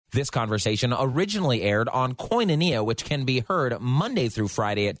This conversation originally aired on Koinonia, which can be heard Monday through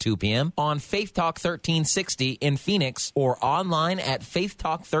Friday at 2 p.m. on Faith Talk 1360 in Phoenix or online at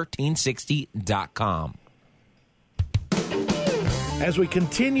faithtalk1360.com. As we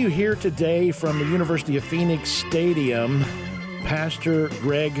continue here today from the University of Phoenix Stadium, Pastor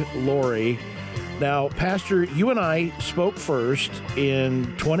Greg Laurie. Now, Pastor, you and I spoke first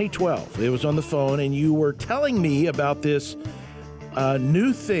in 2012. It was on the phone, and you were telling me about this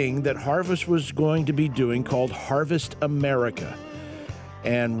new thing that Harvest was going to be doing called Harvest America.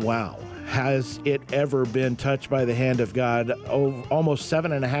 And wow, has it ever been touched by the hand of God? Almost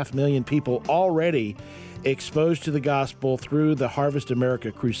 7.5 million people already exposed to the gospel through the Harvest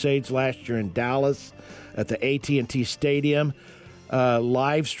America Crusades last year in Dallas at the AT&T Stadium.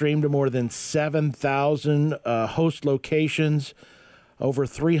 Live streamed to more than 7,000 host locations. Over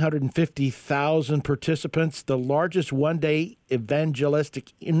 350,000 participants, the largest one-day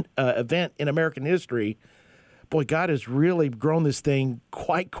evangelistic event in American history. Boy, God has really grown this thing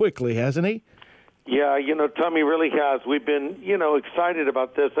quite quickly, hasn't he? Yeah, Tommy really has. We've been, excited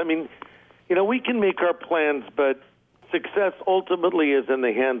about this. I mean, we can make our plans, but success ultimately is in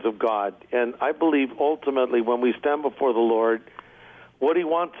the hands of God. And I believe ultimately when we stand before the Lord, what he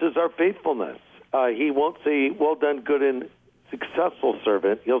wants is our faithfulness. He won't say, well done, good and successful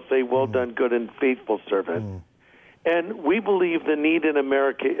servant. He'll say, well done, good and faithful servant. And we believe the need in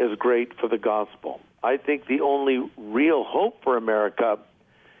America is great for the gospel. I think the only real hope for America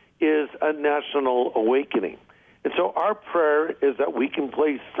is a national awakening. And so our prayer is that we can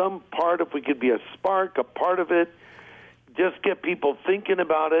play some part, if we could be a spark, a part of it, just get people thinking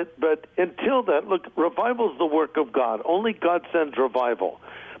about it. But until then, look, revival is the work of God. Only God sends revival.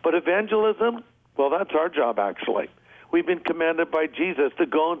 But evangelism, well, that's our job, actually. We've been commanded by Jesus to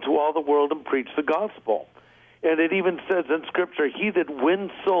go into all the world and preach the gospel. And it even says in Scripture, he that wins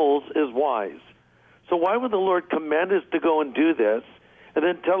souls is wise. So why would the Lord command us to go and do this and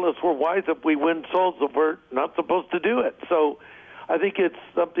then tell us we're wise if we win souls if we're not supposed to do it? So I think it's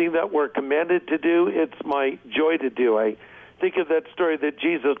something that we're commanded to do. It's my joy to do. I think of that story that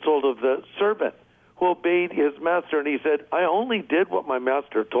Jesus told of the servant who obeyed his master, and he said, I only did what my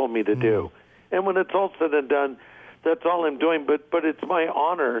master told me to do. And when it's all said and done, that's all I'm doing, but it's my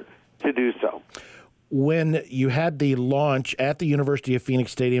honor to do so. When you had the launch at the University of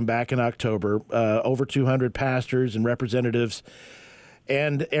Phoenix Stadium back in October, over 200 pastors and representatives,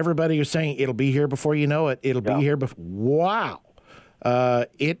 and everybody was saying, it'll be here before you know it. It'll be here before. Wow.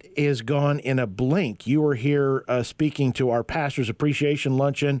 It is gone in a blink. You were here speaking to our Pastors Appreciation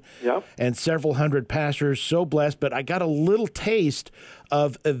Luncheon, and several hundred pastors, so blessed. But I got a little taste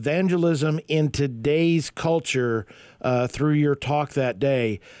of evangelism in today's culture through your talk that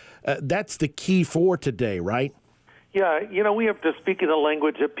day. That's the key for today, right? Yeah, we have to speak in a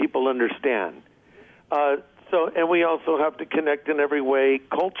language that people understand. And we also have to connect in every way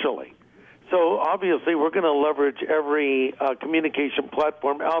culturally. So obviously we're going to leverage every communication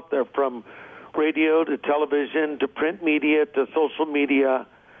platform out there, from radio to television to print media to social media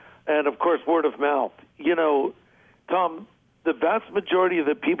and, of course, word of mouth. Tom, the vast majority of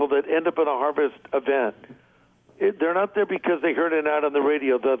the people that end up at a Harvest event, they're not there because they heard an ad on the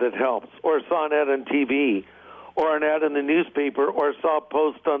radio, though that helps, or saw an ad on TV, or an ad in the newspaper, or saw a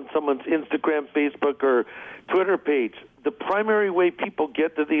post on someone's Instagram, Facebook, or Twitter page. The primary way people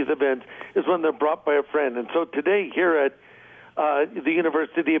get to these events is when they're brought by a friend. And so today here at the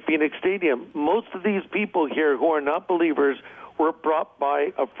University of Phoenix Stadium, most of these people here who are not believers were brought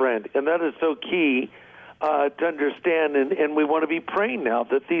by a friend. And that is so key to understand. And we want to be praying now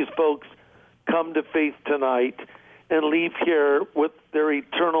that these folks come to faith tonight and leave here with their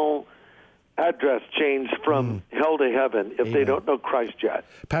eternal address changed from hell to heaven if they don't know Christ yet.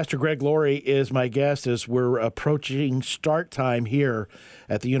 Pastor Greg Laurie is my guest as we're approaching start time here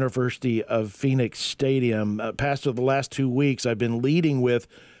at the University of Phoenix Stadium. Pastor, the last 2 weeks I've been leading with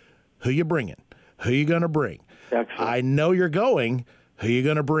who you bringing, who you going to bring. Excellent. I know you're going. Who you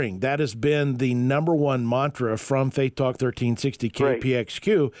going to bring? That has been the number one mantra from Faith Talk 1360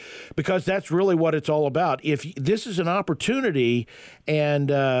 KPXQ, because that's really what it's all about. If this is an opportunity, and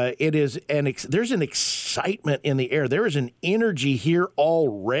there's an excitement in the air. There is an energy here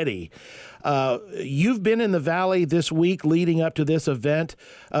already. You've been in the Valley this week leading up to this event.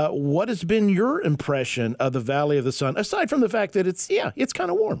 What has been your impression of the Valley of the Sun, aside from the fact that it's kind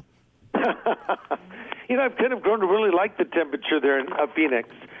of warm? I've kind of grown to really like the temperature there in Phoenix.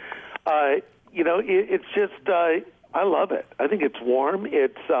 It's just, I love it. I think it's warm.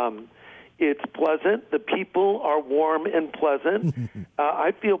 It's pleasant. The people are warm and pleasant.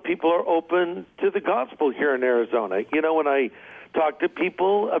 I feel people are open to the gospel here in Arizona. When I talk to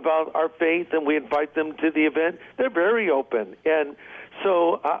people about our faith, and we invite them to the event. They're very open. And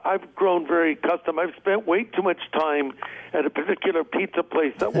so I've grown very accustomed. I've spent way too much time at a particular pizza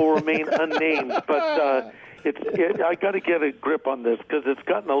place that will remain unnamed, but I got to get a grip on this because it's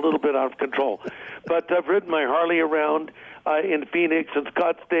gotten a little bit out of control. But I've ridden my Harley around in Phoenix and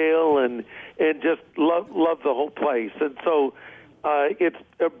Scottsdale, and just love the whole place. And so it's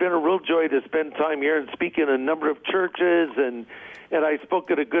been a real joy to spend time here and speak in a number of churches. And I spoke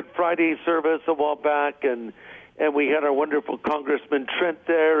at a Good Friday service a while back, and we had our wonderful Congressman Trent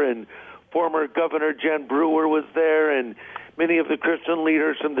there, and former Governor Jan Brewer was there, and many of the Christian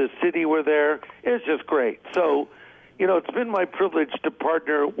leaders from the city were there. It's just great. So, it's been my privilege to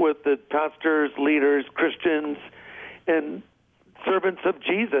partner with the pastors, leaders, Christians, and servants of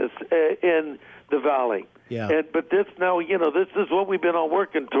Jesus in the Valley. Yeah. But this now, this is what we've been all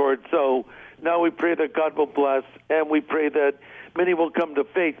working towards. So now we pray that God will bless, and we pray that many will come to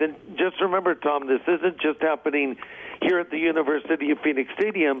faith. And just remember, Tom, this isn't just happening here at the University of Phoenix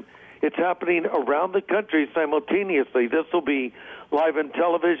Stadium. It's happening around the country simultaneously. This will be live on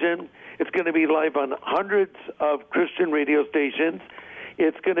television. It's going to be live on hundreds of Christian radio stations.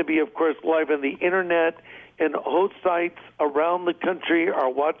 It's going to be, of course, live on the Internet, and host sites around the country are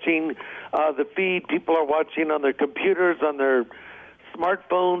watching the feed. People are watching on their computers, on their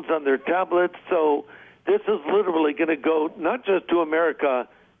smartphones, on their tablets. So this is literally going to go not just to America,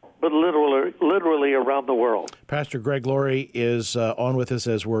 but literally around the world. Pastor Greg Laurie is on with us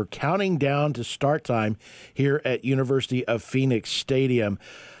as we're counting down to start time here at University of Phoenix Stadium.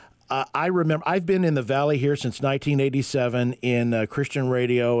 I remember I've been in the Valley here since 1987 in Christian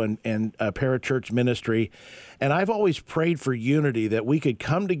radio and parachurch ministry, and I've always prayed for unity, that we could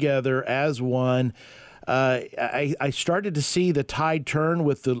come together as one. I started to see the tide turn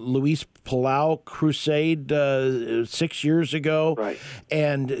with the Luis Palau crusade 6 years ago. Right.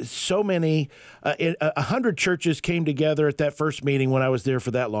 And so many, 100 churches came together at that first meeting when I was there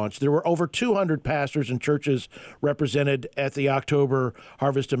for that launch. There were over 200 pastors and churches represented at the October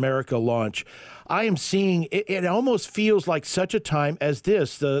Harvest America launch. I am seeing, it almost feels like such a time as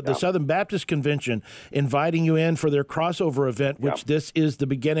this, the Southern Baptist Convention inviting you in for their crossover event, which this is the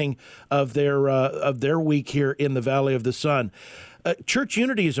beginning of their week here in the Valley of the Sun. Church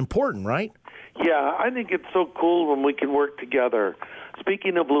unity is important, right? Yeah, I think it's so cool when we can work together.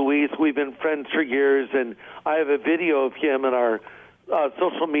 Speaking of Luis, we've been friends for years, and I have a video of him in our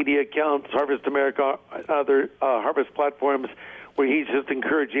social media accounts, Harvest America, other Harvest platforms, where he's just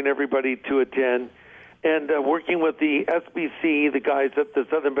encouraging everybody to attend. And working with the SBC, the guys at the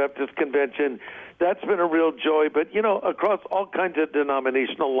Southern Baptist Convention, that's been a real joy. But, across all kinds of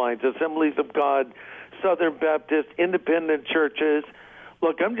denominational lines, Assemblies of God, Southern Baptist, independent churches.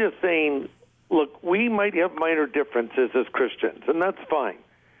 Look, I'm just saying, we might have minor differences as Christians, and that's fine.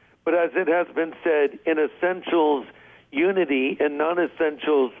 But as it has been said, in essentials, unity, and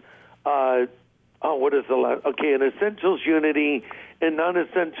non-essentials, in essentials, unity, in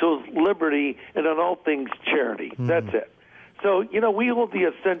non-essentials, liberty, and in all things, charity. That's it. So, we hold the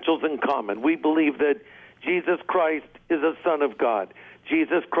essentials in common. We believe that Jesus Christ is a Son of God.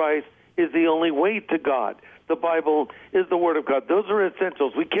 Jesus Christ is the only way to God. The Bible is the Word of God. Those are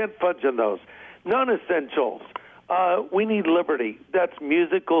essentials. We can't fudge on those. Non-essentials, we need liberty. That's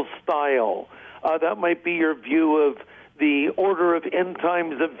musical style. That might be your view of the order of end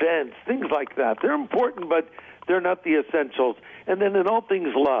times events, things like that. They're important, but they're not the essentials. And then in all things,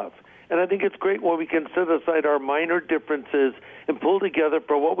 love. And I think it's great when we can set aside our minor differences and pull together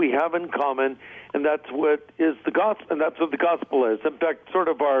for what we have in common, and that's what is the gospel, and that's what the gospel is. In fact, sort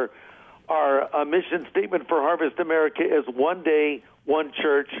of our mission statement for Harvest America is one day, one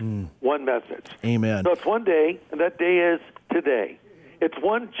church, one message. Amen. So it's one day, and that day is today. It's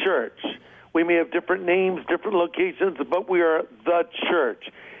one church. We may have different names, different locations, but we are the church,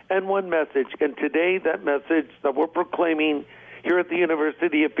 and one message. And today, that message that we're proclaiming here at the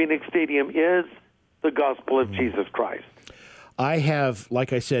University of Phoenix Stadium is the gospel of Jesus Christ. I have,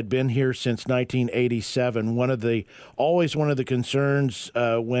 like I said, been here since 1987. Always one of the concerns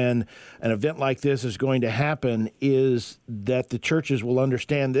when an event like this is going to happen is that the churches will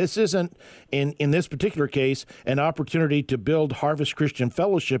understand this isn't, in this particular case, an opportunity to build Harvest Christian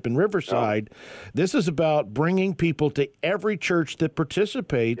Fellowship in Riverside. No. This is about bringing people to every church that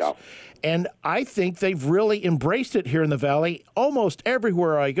participates. Yeah. And I think they've really embraced it here in the Valley. Almost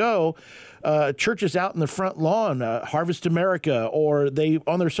everywhere I go, churches out in the front lawn, Harvest America, or they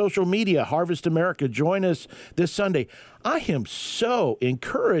on their social media, Harvest America, join us this Sunday. I am so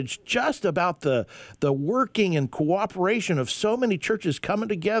encouraged just about the working and cooperation of so many churches coming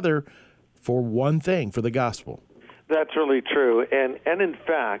together for one thing, for the gospel. That's really true. And in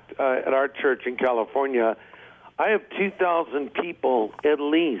fact, at our church in California, I have 2,000 people at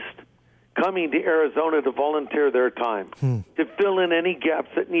least coming to Arizona to volunteer their time, to fill in any gaps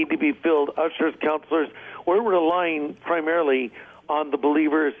that need to be filled, ushers, counselors. We're relying primarily on the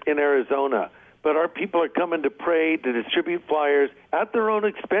believers in Arizona. But our people are coming to pray, to distribute flyers at their own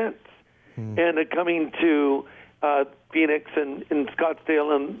expense, and coming to Phoenix and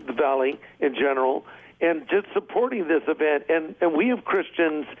Scottsdale and the Valley in general, and just supporting this event. And we have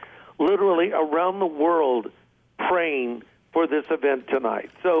Christians literally around the world praying for this event tonight.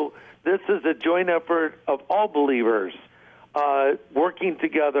 So this is a joint effort of all believers working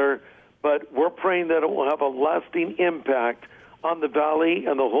together, but we're praying that it will have a lasting impact on the Valley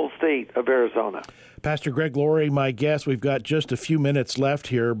and the whole state of Arizona. Pastor Greg Laurie, my guest. We've got just a few minutes left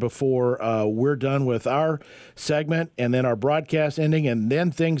here before we're done with our segment and then our broadcast ending, and then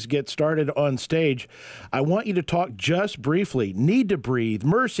things get started on stage. I want you to talk just briefly. Need to Breathe,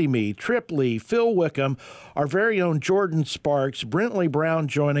 Mercy Me, Trip Lee, Phil Wickham, our very own Jordan Sparks, Brentley Brown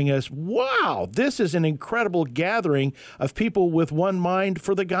joining us. Wow, this is an incredible gathering of people with one mind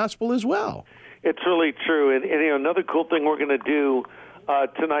for the gospel as well. It's really true. And another cool thing we're going to do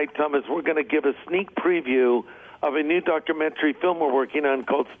tonight, Tom, is we're going to give a sneak preview of a new documentary film we're working on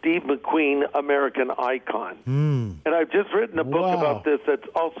called Steve McQueen, American Icon. And I've just written a book about this that's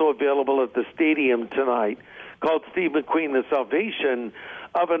also available at the stadium tonight called Steve McQueen, The Salvation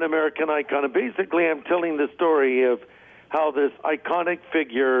of an American Icon. And basically I'm telling the story of how this iconic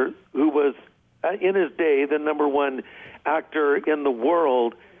figure who was, in his day, the number one actor in the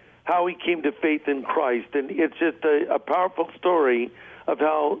world, how he came to faith in Christ. And it's just a powerful story of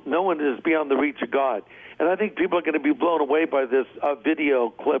how no one is beyond the reach of God. And I think people are going to be blown away by this video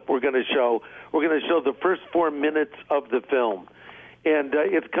clip we're going to show. We're going to show the first 4 minutes of the film. And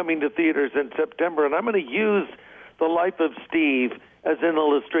it's coming to theaters in September. And I'm going to use the life of Steve as an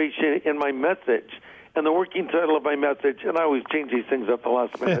illustration in my message. And the working title of my message, and I always change these things up the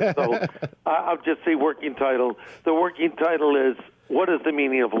last minute, so I'll just say working title. The working title is, What is the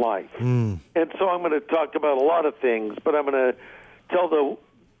Meaning of Life? And so I'm going to talk about a lot of things, but I'm going to tell the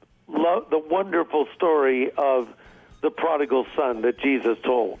wonderful story of the prodigal son that Jesus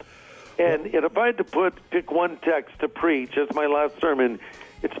told. And if I had to pick one text to preach as my last sermon,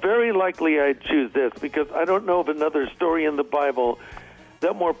 it's very likely I'd choose this, because I don't know of another story in the Bible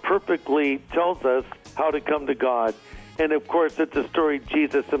that more perfectly tells us how to come to God. And, of course, it's a story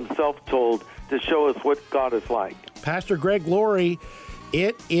Jesus himself told to show us what God is like. Pastor Greg Laurie,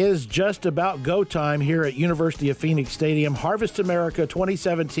 it is just about go time here at University of Phoenix Stadium. Harvest America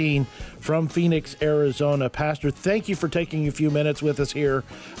 2017 from Phoenix, Arizona. Pastor, thank you for taking a few minutes with us here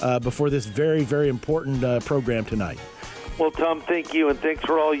before this very, very important program tonight. Well, Tom, thank you, and thanks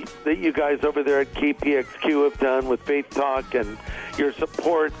for all that you guys over there at KPXQ have done with Faith Talk and your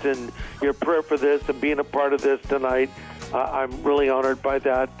support and your prayer for this and being a part of this tonight. I'm really honored by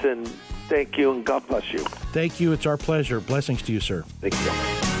that, and thank you, and God bless you. Thank you. It's our pleasure. Blessings to you, sir. Thank you.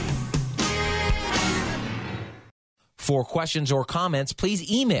 For questions or comments,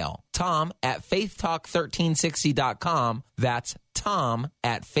 please email tom@faithtalk1360.com. That's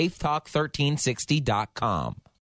tom@faithtalk1360.com.